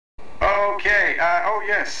Okay, oh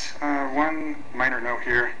yes, one minor note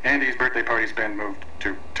here. Andy's birthday party's been moved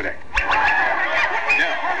to today.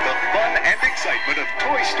 Now, the fun and excitement of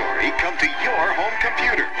Toy Story come to your home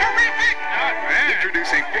computer. Terrific! Not bad.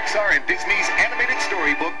 Introducing Pixar and Disney's animated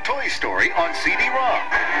storybook Toy Story on CD-ROM.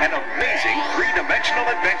 An amazing three-dimensional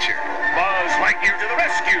adventure. Buzz Lightyear to the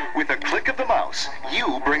rescue! With a click of the mouse,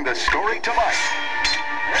 you bring the story to life.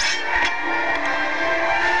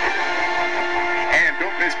 And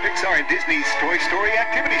don't miss Pixar and Disney's Toy Story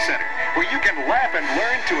Activity Center, where you can laugh and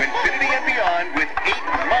learn to infinity and beyond with 8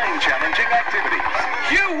 mind-challenging activities.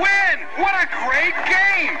 You win! What a great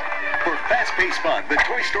game! For fast-paced fun, the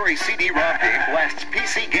Toy Story CD-ROM game blasts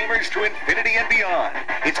PC gamers to infinity and beyond.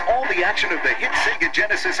 It's all the action of the hit Sega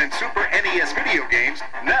Genesis and Super NES video games,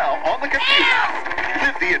 now on the computer.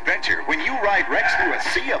 Live the adventure when you ride Rex through a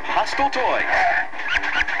sea of hostile toys.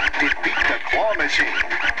 Defeat the claw machine.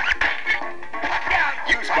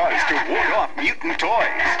 Use Buzz to ward off mutant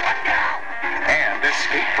toys. And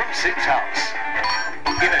escape from Sid's house.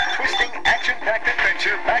 In a twisting, action-packed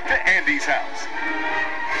adventure back to Andy's house.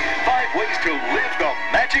 5 ways to live the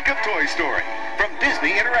magic of Toy Story from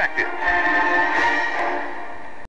Disney Interactive.